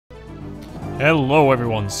Hello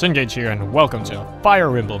everyone, Cyngaege here, and welcome to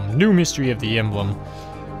Fire Emblem, New Mystery of the Emblem.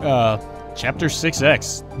 Chapter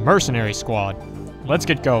 6X, Mercenary Squad. Let's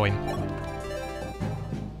get going.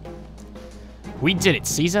 We did it,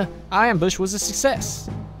 Caesar. Our ambush was a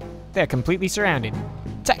success. They're completely surrounded.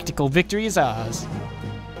 Tactical victory is ours.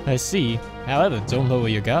 I see. However, don't lower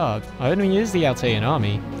your guard. Our enemy is the Altean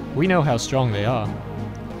army. We know how strong they are.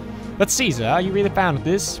 But Caesar, are you really fond of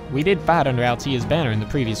this? We did fight under Altea's banner in the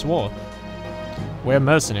previous war. We're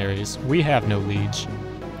mercenaries. We have no liege.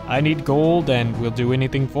 I need gold and will do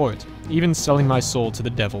anything for it, even selling my soul to the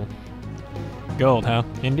devil. Gold, huh?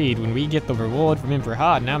 Indeed, when we get the reward from Emperor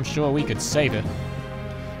Harden, I'm sure we could save it.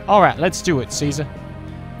 Alright, let's do it, Caesar.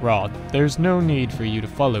 Rod, there's no need for you to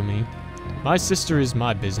follow me. My sister is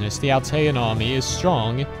my business. The Altean army is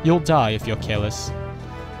strong. You'll die if you're careless.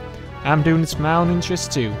 I'm doing this for my own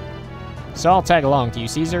interest too. So I'll tag along to you,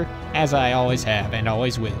 Caesar, as I always have and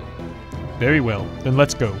always will. Very well, then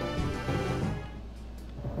let's go.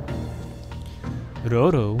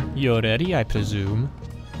 Roro, you're ready, I presume?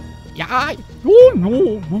 Yeah. Oh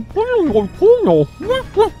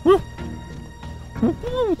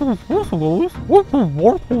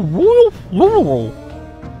no.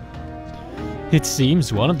 It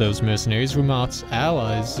seems one of those mercenaries were Marth's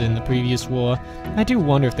allies in the previous war. I do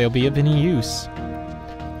wonder if they'll be of any use.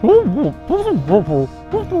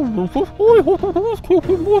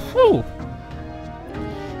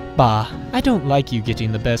 Bah, I don't like you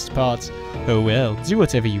getting the best parts. Oh well, do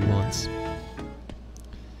whatever you want.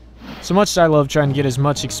 So much as I love trying to get as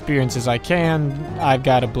much experience as I can, I've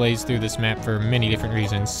got to blaze through this map for many different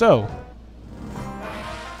reasons, so...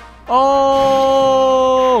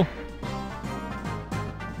 Oh!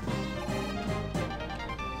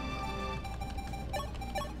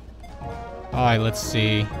 Alright, let's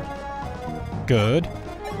see. Good.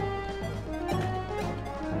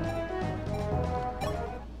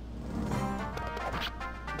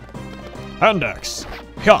 Hand axe.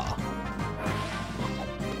 Ha!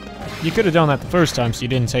 You could have done that the first time so you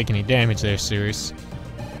didn't take any damage there, Sirius.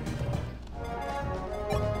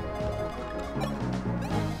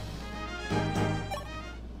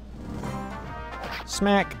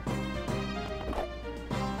 Smack.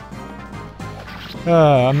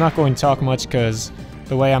 I'm not going to talk much because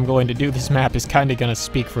the way I'm going to do this map is kind of going to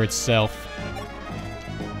speak for itself.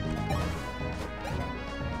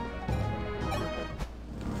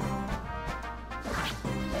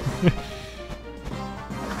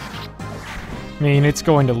 I mean, it's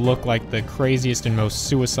going to look like the craziest and most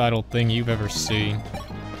suicidal thing you've ever seen.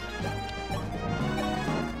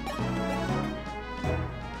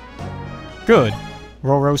 Good.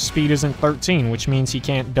 Roro's speed isn't 13, which means he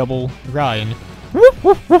can't double Ryan.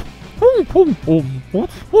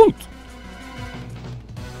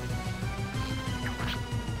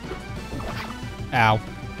 Ow.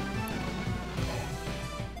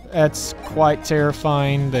 That's quite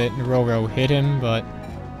terrifying that Roro hit him, but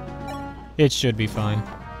it should be fine.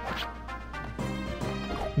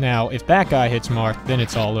 Now, if that guy hits Marth, then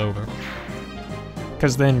it's all over.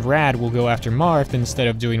 Because then Rad will go after Marth instead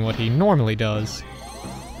of doing what he normally does.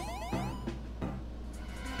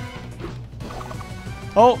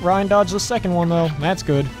 Oh, Ryan dodged the second one though. That's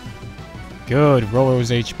good. Good, Roro's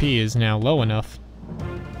HP is now low enough.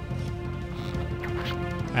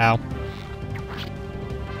 Ow.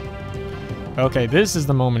 Okay, this is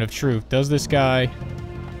the moment of truth. Does this guy...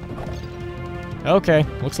 Okay,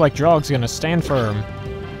 looks like Drog's gonna stand firm.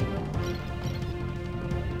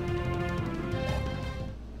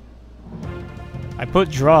 I put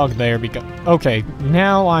Drog there because... Okay,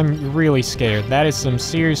 now I'm really scared. That is some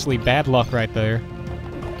seriously bad luck right there.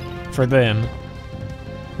 For them.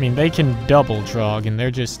 I mean, they can double Drog and they're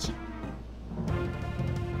just...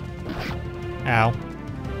 Ow.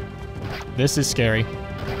 This is scary.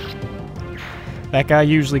 That guy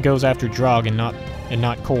usually goes after Drog and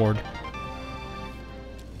not Cord.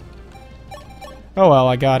 Oh well,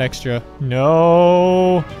 I got extra.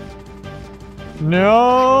 No!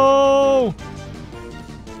 No!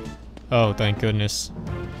 Oh, thank goodness.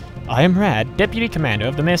 I am Rad, Deputy Commander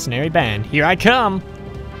of the Mercenary Band. Here I come!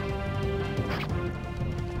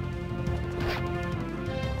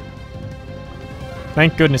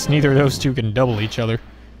 Thank goodness neither of those two can double each other.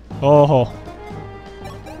 Oh.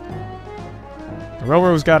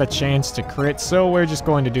 Roro's got a chance to crit, so we're just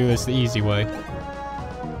going to do this the easy way.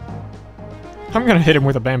 I'm gonna hit him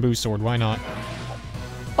with a bamboo sword, why not?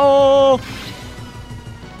 Oh!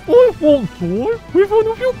 I won't die even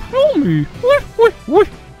if you kill me.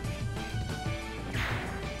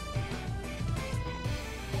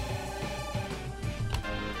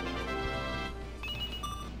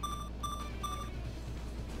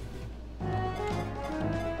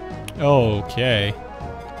 Okay.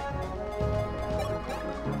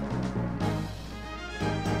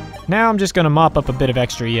 Now I'm just gonna mop up a bit of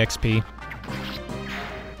extra EXP.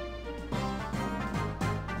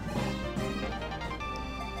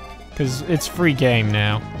 Because it's free game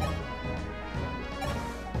now.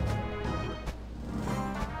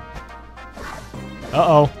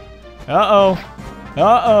 Uh-oh. Uh-oh.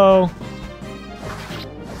 Uh-oh.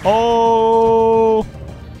 Oh!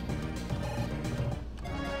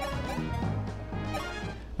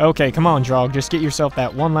 Okay, come on, Drog. Just get yourself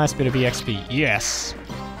that one last bit of EXP. Yes!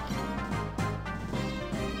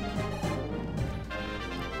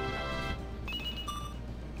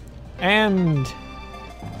 And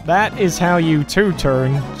that is how you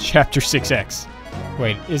two-turn Chapter 6X.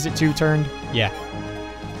 Wait, is it two-turned? Yeah.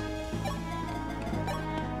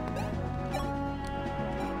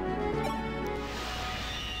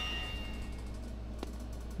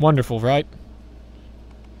 Wonderful, right?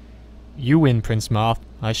 You win, Prince Marth.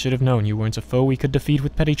 I should have known you weren't a foe we could defeat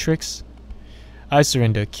with petty tricks. I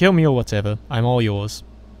surrender. Kill me or whatever. I'm all yours.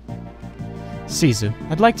 Caesar,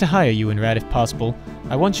 I'd like to hire you and Rad if possible.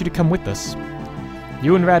 I want you to come with us.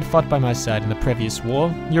 You and Rad fought by my side in the previous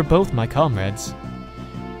war. You're both my comrades.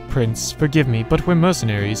 Prince, forgive me, but we're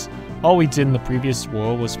mercenaries. All we did in the previous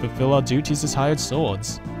war was fulfill our duties as hired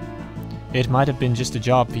swords. It might have been just a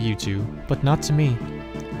job for you two, but not to me.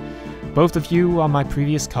 Both of you are my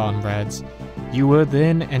previous comrades. You were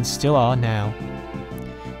then and still are now.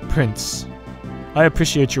 Prince, I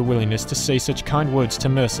appreciate your willingness to say such kind words to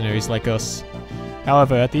mercenaries like us.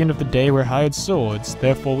 However, at the end of the day, we're hired swords,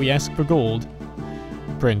 therefore we ask for gold.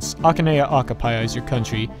 Prince, Akanea occupies your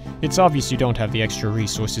country. It's obvious you don't have the extra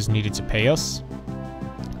resources needed to pay us.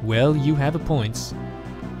 Well, you have a point.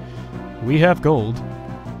 We have gold.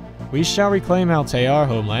 We shall reclaim Altea, our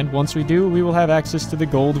homeland. Once we do, we will have access to the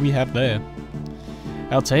gold we have there.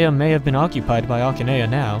 Altea may have been occupied by Akanea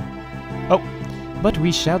now. Oh, but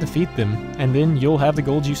we shall defeat them, and then you'll have the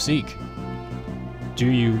gold you seek. Do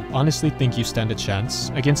you honestly think you stand a chance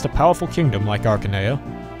against a powerful kingdom like Akanea?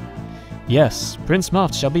 Yes, Prince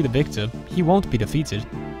Marth shall be the victor. He won't be defeated.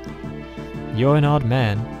 You're an odd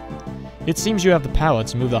man. It seems you have the power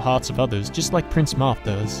to move the hearts of others, just like Prince Marth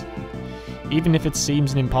does. Even if it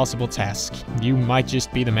seems an impossible task, you might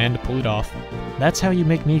just be the man to pull it off. That's how you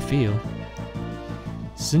make me feel.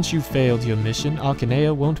 Since you failed your mission,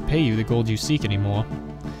 Akanea won't pay you the gold you seek anymore.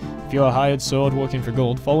 If you're a hired sword working for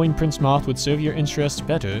gold, following Prince Marth would serve your interests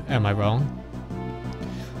better, am I wrong?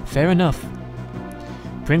 Fair enough.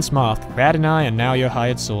 Prince Marth, Rad and I are now your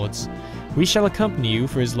hired swords. We shall accompany you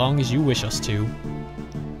for as long as you wish us to.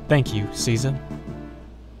 Thank you, Caesar.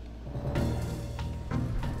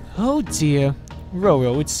 Oh dear.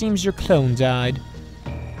 Roro, it seems your clone died.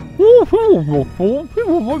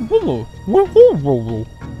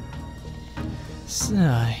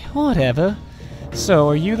 Sigh, whatever. So,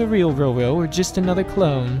 are you the real Roro or just another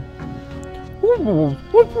clone?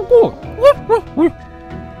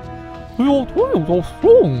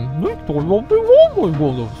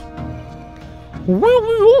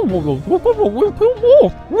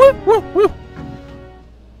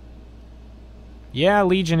 Yeah,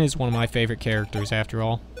 Legion is one of my favorite characters, after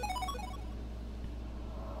all.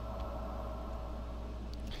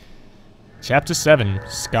 Chapter 7,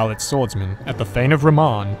 Scarlet Swordsman, at the Fane of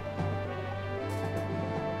Raman.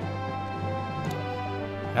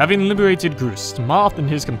 Having liberated Grust, Marth and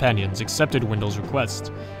his companions accepted Wendell's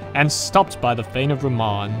request, and stopped by the Fane of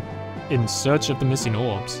Raman in search of the missing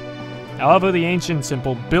orbs. However, the ancient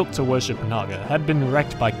temple built to worship Naga had been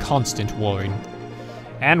wrecked by constant warring,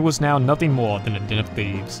 and was now nothing more than a den of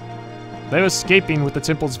thieves. They're escaping with the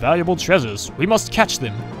temple's valuable treasures. We must catch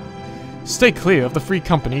them. Stay clear of the Free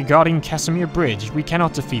Company guarding Casimir Bridge. We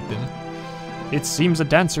cannot defeat them. It seems a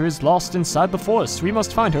dancer is lost inside the forest. We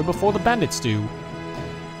must find her before the bandits do.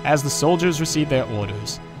 As the soldiers received their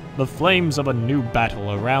orders, the flames of a new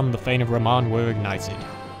battle around the Fane of Raman were ignited.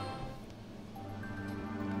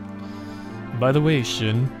 By the way,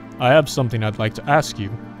 Shin, I have something I'd like to ask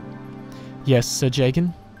you. Yes, Sir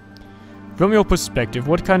Jagan? From your perspective,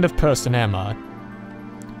 what kind of person am I?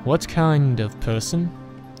 What kind of person?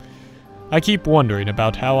 I keep wondering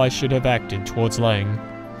about how I should have acted towards Lang.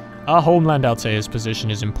 Our homeland Altea's position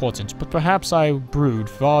is important, but perhaps I brood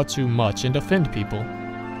far too much and offend people.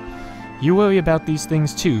 You worry about these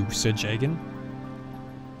things too, Sir Jagan.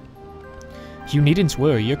 You needn't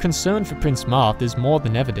worry, your concern for Prince Marth is more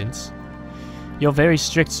than evident. You're very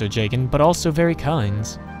strict, Sir Jagan, but also very kind.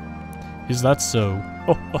 Is that so?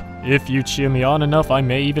 If you cheer me on enough, I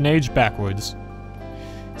may even age backwards.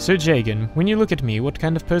 Sir Jagan, when you look at me, what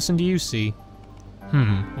kind of person do you see?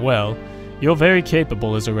 Well, You're very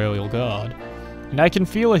capable as a royal guard, and I can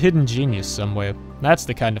feel a hidden genius somewhere. That's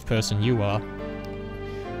the kind of person you are.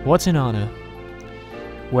 What an honor.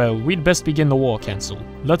 Well, we'd best begin the war council.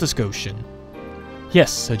 Let us go, Shin.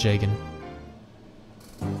 Yes, Sir Jagan.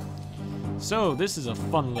 So, this is a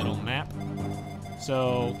fun little map.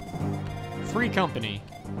 So, Free Company.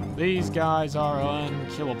 These guys are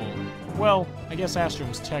unkillable. Well, I guess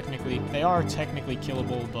Astrom's they are technically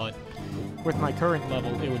killable, but with my current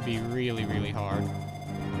level, it would be really, really hard.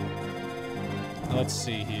 Let's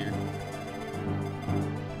see here.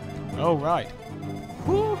 Oh, right.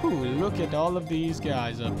 Woohoo, look at all of these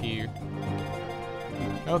guys up here.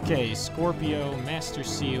 Okay, Scorpio, Master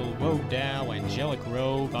Seal, Wodow, Angelic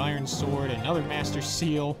Robe, Iron Sword, another Master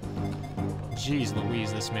Seal. Jeez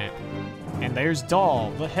Louise, this map. And there's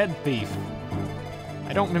Dahl, the head thief.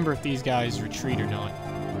 I don't remember if these guys retreat or not,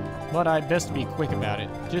 but I'd best be quick about it,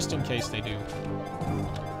 just in case they do.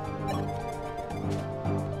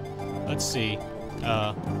 Let's see.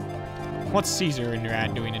 What's Caesar and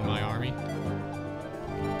Rad doing in my army?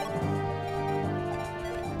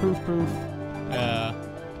 Poof poof.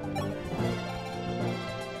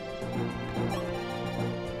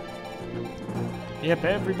 Yep,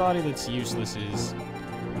 everybody that's useless is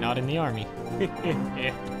not in the army.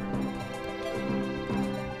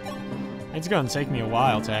 It's gonna take me a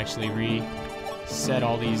while to actually reset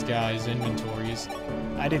all these guys' inventories.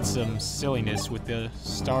 I did some silliness with the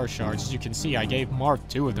star shards. As you can see, I gave Marth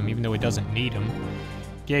 2 of them, even though he doesn't need them.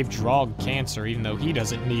 Gave Drog Cancer, even though he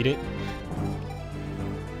doesn't need it.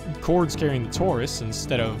 Cord's carrying the Taurus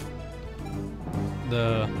instead of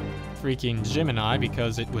the freaking Gemini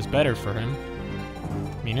because it was better for him.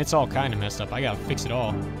 I mean, it's all kind of messed up. I gotta fix it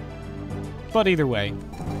all. But either way.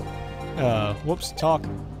 Whoops, talk.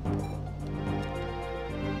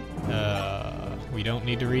 We don't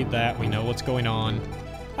need to read that. We know what's going on.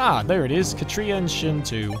 Ah, there it is. Katria and Shin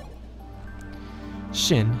too.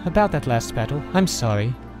 Shin, about that last battle, I'm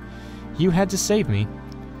sorry. You had to save me.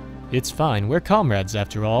 It's fine. We're comrades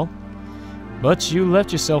after all. But you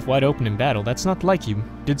left yourself wide open in battle. That's not like you.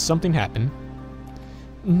 Did something happen?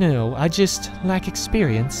 No, I just lack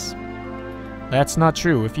experience. That's not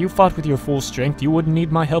true. If you fought with your full strength, you wouldn't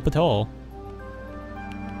need my help at all.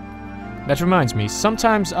 That reminds me,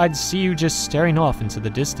 sometimes I'd see you just staring off into the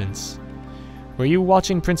distance. Were you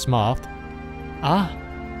watching Prince Marth? Ah?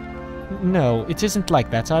 No, it isn't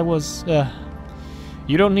like that. I was,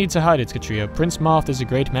 You don't need to hide it, Katria. Prince Marth is a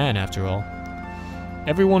great man, after all.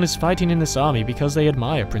 Everyone is fighting in this army because they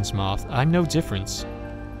admire Prince Marth. I'm no different.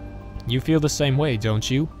 You feel the same way, don't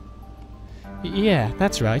you? Yeah,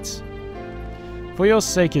 that's right. For your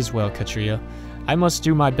sake as well, Katria, I must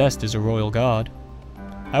do my best as a royal guard.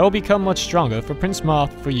 I will become much stronger for Prince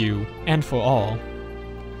Marth, for you, and for all.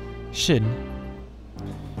 Shin.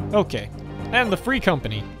 Okay, and the Free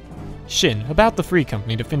Company. Shin, about the Free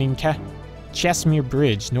Company defending Chasmere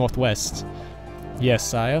Bridge, northwest. Yes,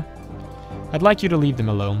 sire. I'd like you to leave them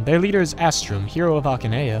alone. Their leader is Astrom, hero of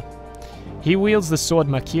Arcanea. He wields the sword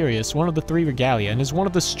Michailis, one of the 3 regalia, and is one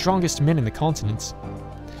of the strongest men in the continent.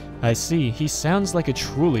 I see. He sounds like a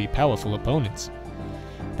truly powerful opponent.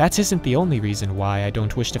 That isn't the only reason why I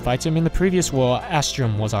don't wish to fight him. In the previous war,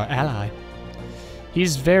 Astrom was our ally.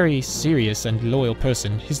 He's a very serious and loyal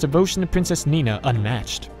person. His devotion to Princess Nina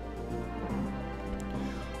unmatched.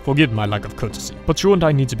 Forgive my lack of courtesy, but you and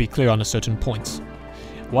I need to be clear on a certain point.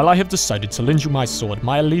 While I have decided to lend you my sword,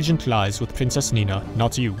 my allegiance lies with Princess Nina,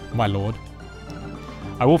 not you, my lord.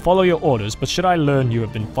 I will follow your orders, but should I learn you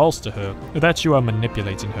have been false to her, or that you are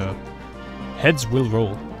manipulating her, heads will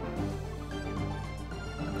roll.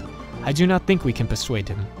 I do not think we can persuade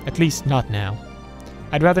him, at least not now.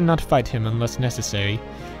 I'd rather not fight him unless necessary.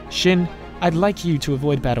 Shin, I'd like you to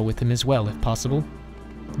avoid battle with him as well, if possible.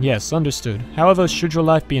 Yes, understood. However, should your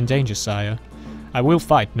life be in danger, sire, I will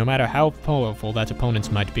fight, no matter how powerful that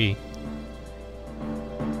opponent might be.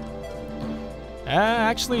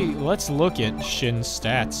 Actually, let's look at Shin's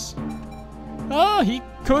stats. He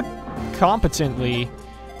could competently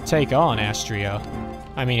take on Astria.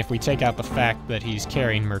 I mean, if we take out the fact that he's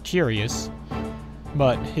carrying Mercurius.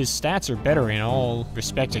 But his stats are better in all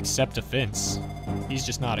respect except defense. He's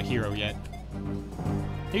just not a hero yet.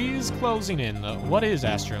 He's closing in, though. What is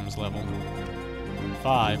Astrom's level?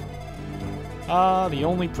 5. The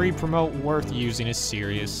only pre-promote worth using is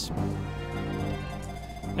Sirius.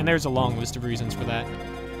 And there's a long list of reasons for that.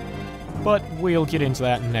 But we'll get into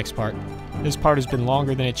that in the next part. This part has been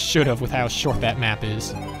longer than it should have with how short that map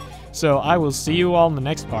is. So I will see you all in the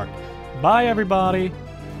next part. Bye, everybody!